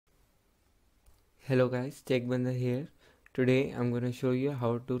Hello guys, Tech Bandha here. Today I'm going to show you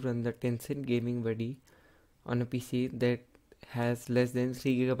how to run the Tencent Gaming Buddy on a PC that has less than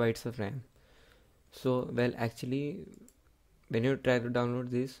 3 gigabytes of RAM. So, actually, when you try to download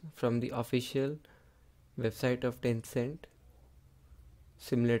this from the official website of Tencent,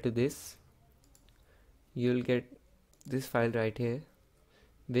 similar to this, you'll get this file right here,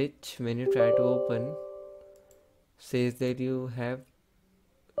 which when you try to open, says that you have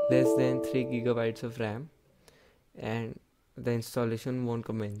less than 3 gigabytes of RAM and the installation won't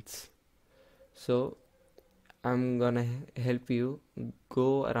commence. So I'm gonna help you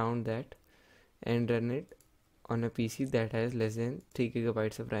go around that and run it on a PC that has less than 3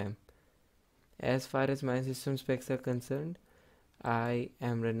 gigabytes of RAM. As far as my system specs are concerned, I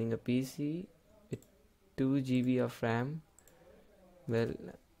am running a PC with 2 GB of RAM.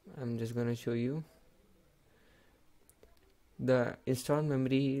 I'm just gonna show you. The installed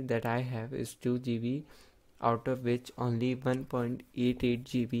memory that I have is 2 GB, out of which only 1.88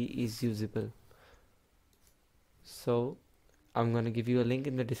 GB is usable. So I'm gonna give you a link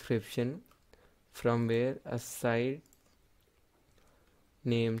in the description from where a site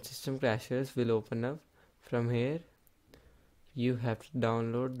named System Crashers will open up. From here you have to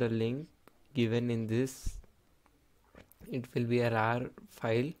download the link given in this. It will be a RAR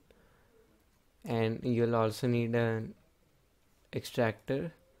file, and you'll also need an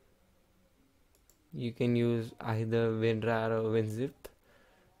extractor. You can use either WinRAR or WinZip.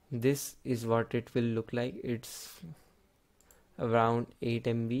 This is what it will look like. It's around 8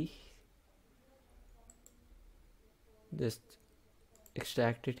 MB. Just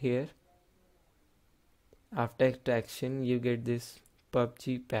extract it here. After extraction you get this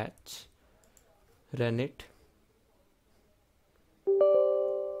Pubg patch. Run it.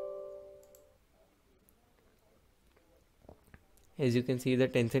 As you can see, the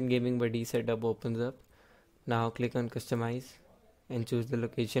Tencent Gaming Buddy setup opens up. Now click on customize and choose the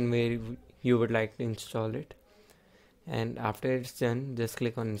location where you would like to install it, and after it's done, just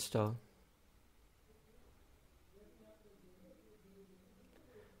click on install.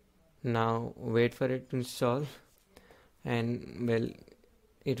 Now wait for it to install, and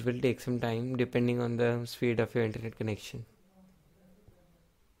it will take some time depending on the speed of your internet connection.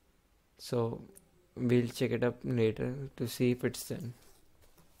 So we'll check it up later to see if it's done.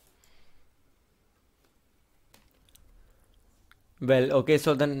 Okay,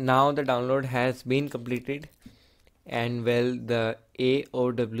 so now the download has been completed, and the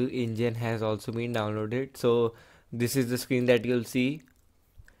AOW engine has also been downloaded. So this is the screen that you'll see.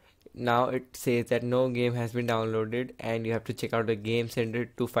 Now it says that no game has been downloaded and you have to check out the game center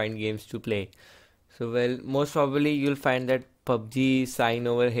to find games to play. So most probably you'll find that Pubg sign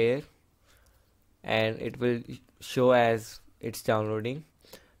over here, and it will show as it's downloading.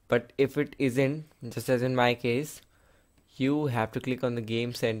 But if it isn't, just as in my case, you have to click on the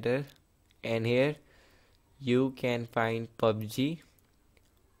game center, and here you can find Pubg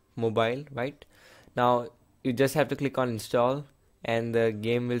mobile. Right now you just have to click on install, and the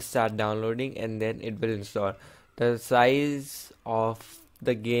game will start downloading, and then it will install. The size of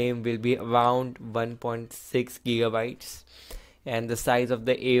the game will be around 1.6 gigabytes, and the size of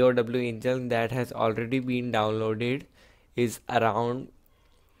the AOW engine that has already been downloaded is around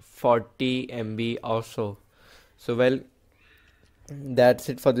 40 MB or so. So that's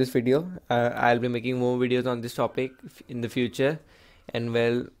it for this video. I'll be making more videos on this topic in the future, and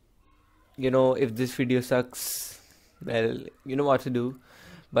if this video sucks, you know what to do.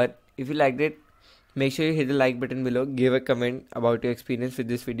 But if you liked it, make sure you hit the like button below, give a comment about your experience with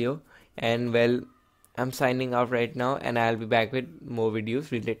this video, and I'm signing off right now, and I'll be back with more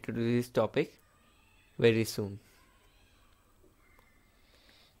videos related to this topic very soon.